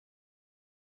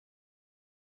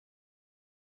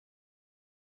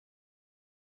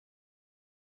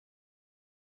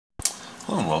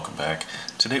Hello and welcome back.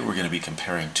 Today we're going to be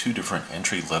comparing two different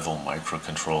entry-level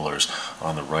microcontrollers.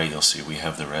 On the right you'll see we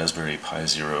have the Raspberry Pi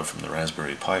Zero from the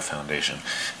Raspberry Pi Foundation,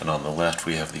 and on the left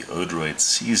we have the oDroid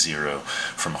C0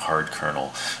 from Hard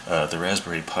Kernel. The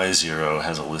Raspberry Pi Zero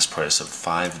has a list price of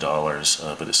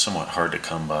 $5, but is somewhat hard to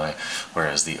come by,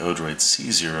 whereas the oDroid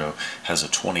C0 has a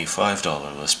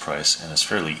 $25 list price and is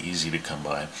fairly easy to come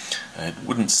by. It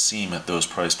wouldn't seem at those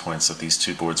price points that these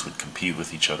two boards would compete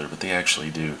with each other, but they actually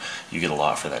do. You get a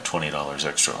lot for that $20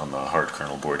 extra on the Hard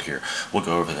Kernel board here. We'll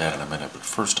go over that in a minute, but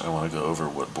first I want to go over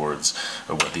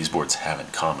what these boards have in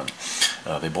common.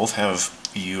 They both have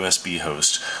a USB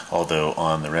host, although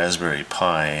on the Raspberry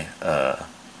Pi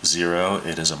Zero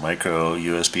it is a micro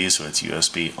USB, so it's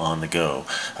USB on the go,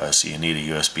 so you need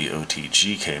a USB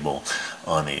OTG cable.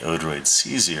 On the oDroid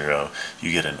C0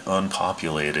 you get an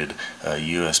unpopulated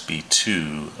USB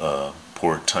 2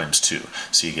 port times 2.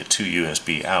 So you get two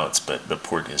USB outs, but the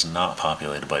port is not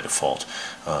populated by default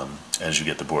as you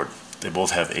get the board. They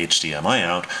both have HDMI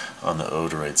out. On the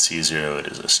oDroid C0 it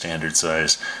is a standard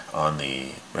size. On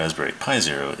the Raspberry Pi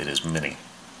Zero it is mini.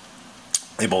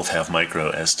 They both have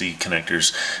micro SD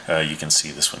connectors. You can see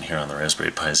this one here on the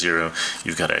Raspberry Pi Zero.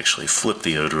 You've got to actually flip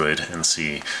the oDroid and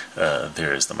see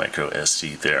there is the micro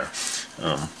SD there.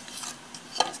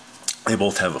 They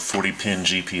both have a 40-pin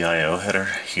GPIO header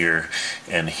here,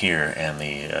 and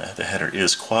the header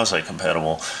is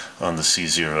quasi-compatible on the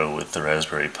C0 with the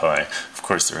Raspberry Pi. Of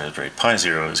course, the Raspberry Pi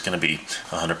Zero is going to be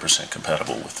 100%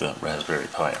 compatible with the Raspberry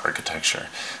Pi architecture.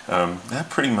 That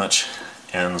pretty much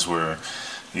ends where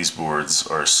these boards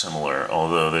are similar,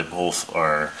 although they both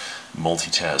are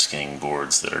multitasking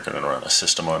boards that are going to run a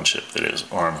system on chip that is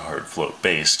ARM hard float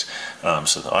based,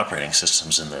 so the operating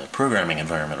systems in the programming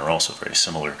environment are also very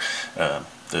similar.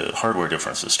 The hardware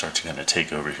differences start to kind of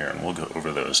take over here, and we'll go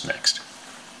over those next.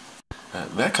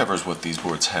 That covers what these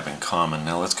boards have in common.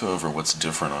 Now let's go over what's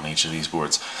different on each of these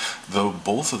boards. Though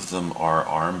both of them are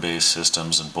ARM-based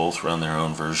systems and both run their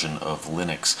own version of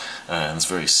Linux, and it's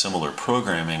very similar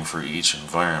programming for each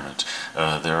environment,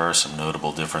 there are some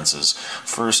notable differences.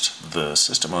 First, the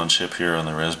system on chip here on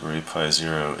the Raspberry Pi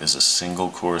Zero is a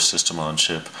single-core system on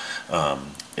chip.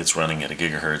 It's running at a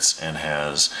gigahertz and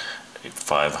has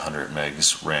 500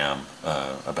 megs RAM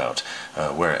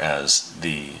whereas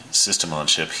the system on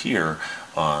chip here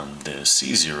on the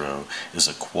C0 is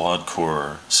a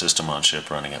quad-core system on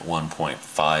chip running at 1.5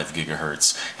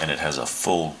 gigahertz, and it has a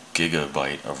full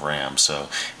gigabyte of RAM, so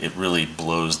it really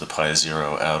blows the Pi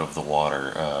Zero out of the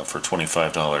water. For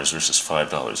 $25 versus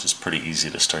 $5, it's pretty easy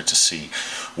to start to see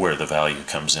where the value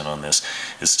comes in on this.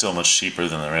 It's still much cheaper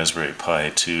than the Raspberry Pi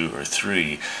 2 or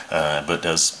 3, but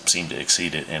does seem to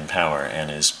exceed it in power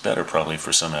and is better probably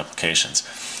for some applications.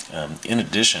 In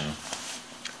addition,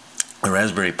 the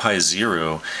Raspberry Pi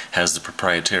Zero has the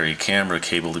proprietary camera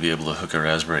cable to be able to hook a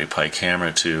Raspberry Pi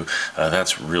camera to.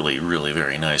 That's really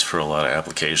very nice for a lot of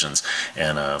applications,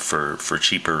 and for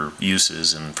cheaper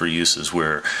uses and for uses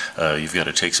where you've got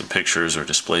to take some pictures or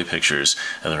display pictures,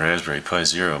 the Raspberry Pi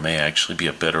Zero may actually be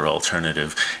a better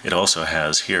alternative. It also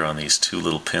has here on these two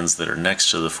little pins that are next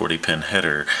to the 40-pin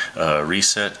header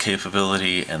reset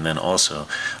capability, and then also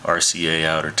RCA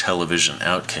out or television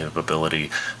out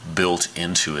capability built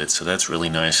into it. So that's really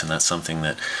nice, and that's something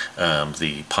that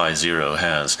the Pi Zero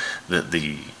has that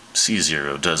the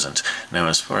C0 doesn't. Now,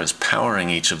 as far as powering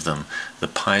each of them, the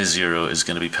Pi Zero is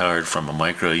going to be powered from a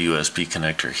micro USB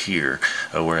connector here,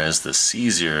 whereas the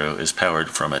C0 is powered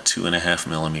from a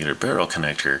 2.5mm barrel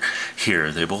connector here.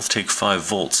 They both take 5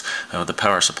 volts. The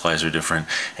power supplies are different,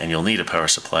 and you'll need a power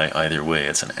supply either way.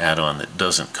 It's an add-on that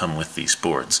doesn't come with these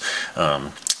boards.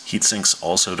 Heatsinks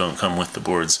also don't come with the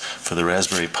boards. For the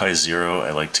Raspberry Pi Zero,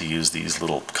 I like to use these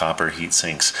little copper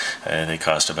heatsinks. They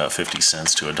cost about 50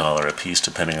 cents to $1 a piece,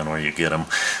 depending on where you get them.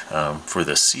 For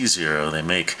the C0, they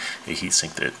make a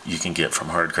heatsink that you can get from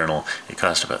Hard Kernel. It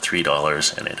costs about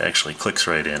 $3, and it actually clicks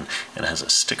right in and has a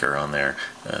sticker on there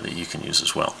that you can use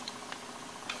as well.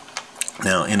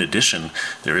 Now, in addition,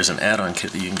 there is an add-on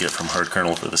kit that you can get from Hard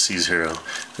Kernel for the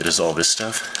C0 that is all this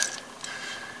stuff.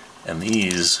 And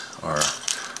these are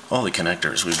all the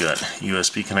connectors. We've got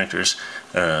USB connectors,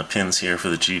 pins here for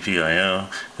the GPIO,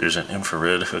 there's an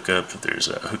infrared hookup, there's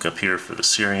a hookup here for the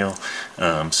serial,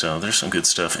 so there's some good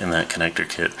stuff in that connector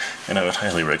kit, and I would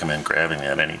highly recommend grabbing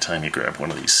that anytime you grab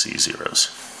one of these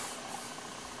C0s.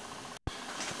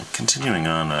 Continuing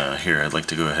on here, I'd like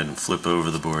to go ahead and flip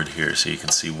over the board here so you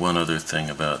can see one other thing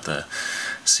about the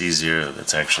C0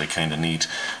 that's actually kind of neat.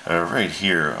 Right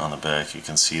here on the back you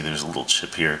can see there's a little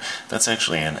chip here. That's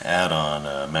actually an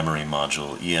add-on memory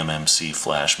module, eMMC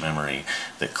flash memory,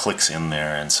 that clicks in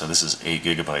there, and so this is 8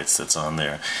 gigabytes that's on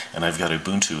there, and I've got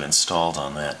Ubuntu installed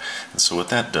on that. And so what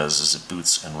that does is it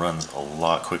boots and runs a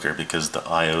lot quicker because the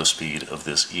I/O speed of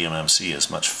this eMMC is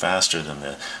much faster than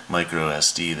the micro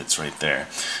SD that's right there.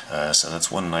 So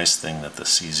that's one nice thing that the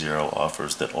C0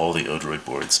 offers that all the oDroid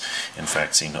boards in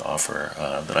fact seem to offer,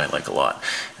 that I like a lot.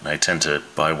 And I tend to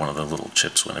buy one of the little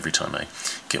chips every time I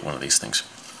get one of these things.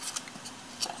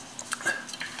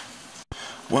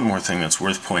 One more thing that's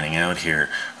worth pointing out here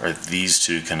are these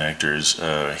two connectors,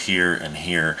 here and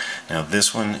here. Now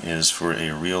this one is for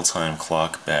a real-time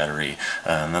clock battery,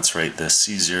 and that's right, the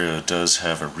C0 does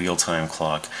have a real-time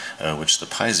clock, which the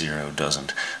Pi0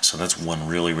 doesn't. So that's one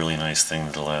really, really nice thing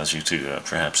that allows you to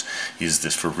perhaps use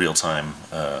this for real-time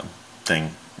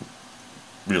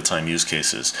real-time use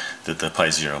cases that the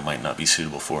Pi0 might not be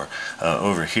suitable for.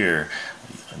 Over here,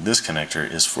 this connector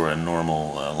is for a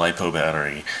normal LiPo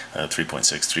battery, 3.6,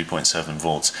 3.7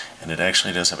 volts, and it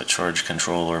actually does have a charge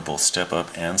controller, both step up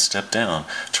and step down,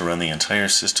 to run the entire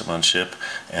system on chip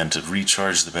and to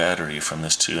recharge the battery from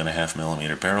this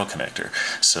 2.5mm barrel connector.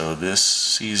 So this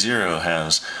C0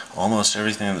 has almost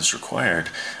everything that's required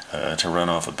to run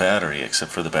off a battery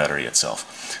except for the battery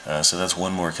itself. So that's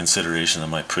one more consideration that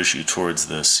might push you towards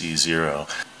the C0.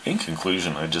 In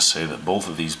conclusion, I'd just say that both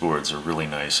of these boards are really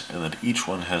nice and that each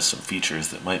one has some features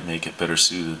that might make it better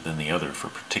suited than the other for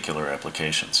particular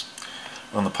applications.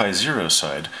 On the Pi0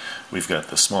 side, we've got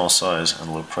the small size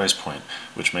and low price point,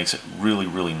 which makes it really,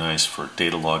 really nice for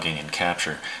data logging and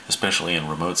capture, especially in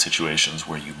remote situations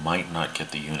where you might not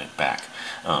get the unit back.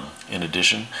 In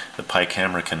addition, the Pi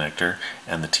camera connector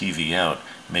and the TV out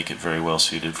make it very well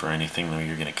suited for anything where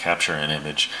you're going to capture an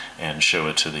image and show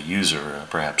it to the user,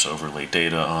 perhaps overlay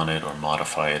data on it or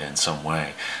modify it in some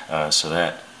way. So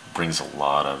that brings a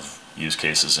lot of use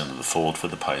cases into the fold for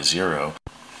the Pi0.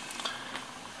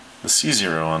 The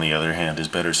C0, on the other hand, is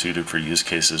better suited for use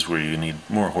cases where you need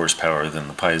more horsepower than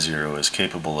the Pi0 is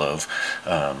capable of,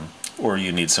 or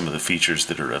you need some of the features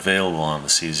that are available on the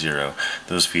C0.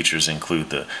 Those features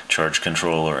include the charge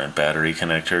controller and battery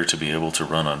connector to be able to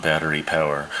run on battery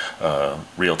power,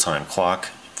 real-time clock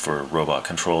for robot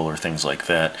control or things like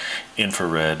that.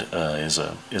 Infrared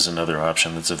is another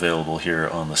option that's available here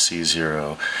on the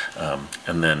C0,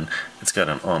 and then it's got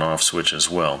an on-off switch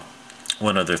as well.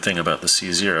 One other thing about the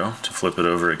C0, to flip it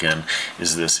over again,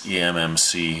 is this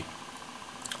eMMC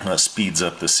speeds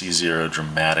up the C0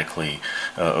 dramatically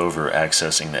over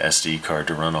accessing the SD card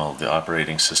to run all the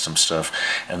operating system stuff.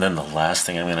 And then the last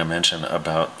thing I'm going to mention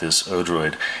about this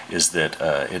oDroid is that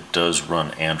it does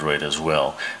run Android as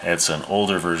well. It's an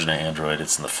older version of Android.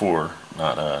 It's in the 4,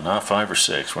 not 5 or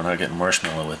 6. We're not getting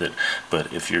marshmallow with it.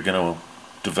 But if you're going to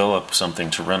develop something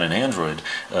to run in Android,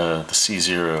 the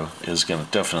C0 is going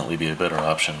to definitely be a better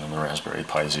option than the Raspberry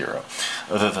Pi Zero.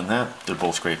 Other than that, they're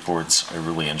both great boards. I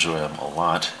really enjoy them a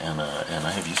lot, and I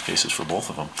have use cases for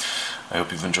both of them. I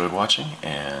hope you've enjoyed watching,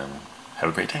 and have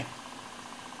a great day.